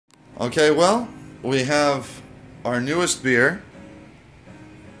Okay, well, we have our newest beer.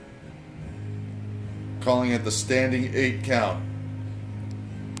 Calling it the Standing 8 Count.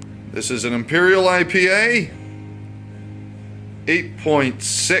 This is an Imperial IPA.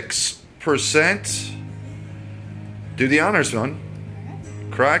 8.6%. Do the honors, son.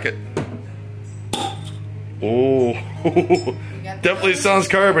 Crack it. Oh, definitely sounds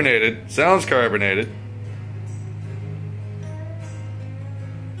carbonated. Sounds carbonated.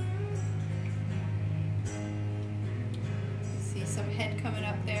 See some head coming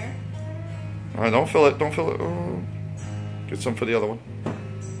up there. All right, don't fill it. Don't fill it. Oh. Get some for the other one.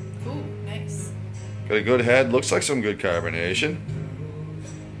 Ooh, nice. Got a good head. Looks like some good carbonation.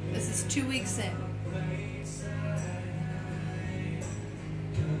 This is 2 weeks in.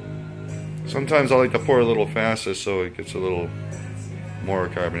 Sometimes I like to pour a little faster so it gets a little more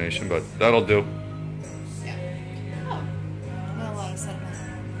carbonation, but that'll do. Yeah. Oh, not a lot of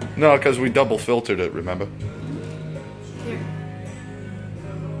sediment. No, because we double filtered it, remember? Here.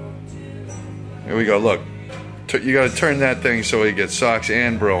 Here we go, look. You gotta turn that thing so it gets Sox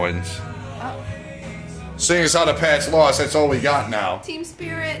and Bruins. Oh. Seeing as how the Pats lost, that's all we got now. Team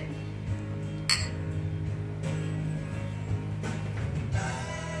spirit.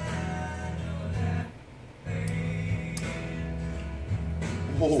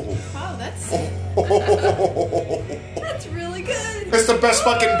 Oh. Wow, that's Oh. that's really good. It's the best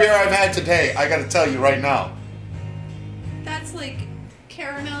fucking beer I've had today, I gotta tell you right now. That's like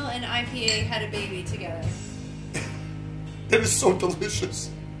caramel and IPA had a baby together. It is so delicious.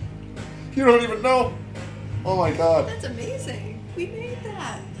 You don't even know. Oh my god. That's amazing. We made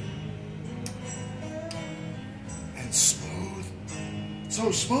that. And smooth.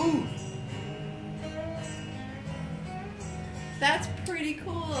 So smooth. That's pretty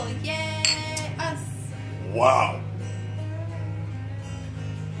cool. Yay, us. Wow.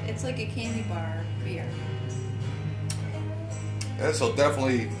 It's like a candy bar beer. This'll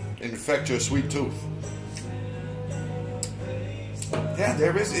definitely infect your sweet tooth. Yeah,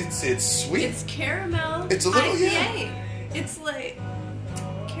 there is. It's sweet. It's caramel. It's a little, IPA. yeah. It's like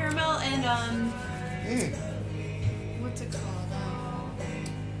caramel and what's it called?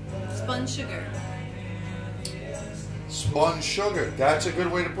 Spun sugar. Spun sugar. That's a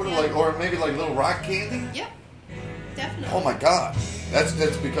good way to put it. Like, or maybe like little rock candy. Yep, definitely. Oh my god. That's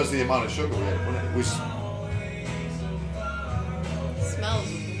because of the amount of sugar we had to put in it. It smells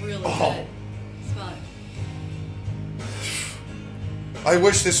really Oh. good. Smell it. I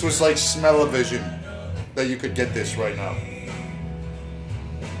wish this was like smell-o-vision, that you could get this right now.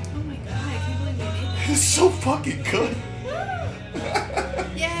 Oh my god, I can't believe we made that. It's so fucking good.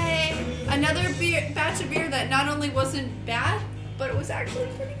 Yay! Another batch of beer that not only wasn't bad, but it was actually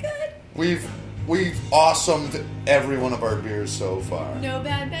pretty good. We've awesomed every one of our beers so far. No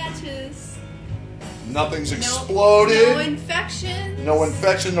bad batches. Nothing's exploded. No infections. No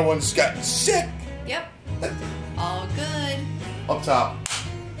infection. No one's gotten sick. Yep. All good. Up top,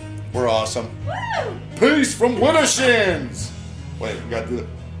 we're awesome. Woo! Peace from WiddErShINs. Wait, we got to do the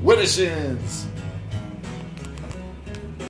WiddErShINs.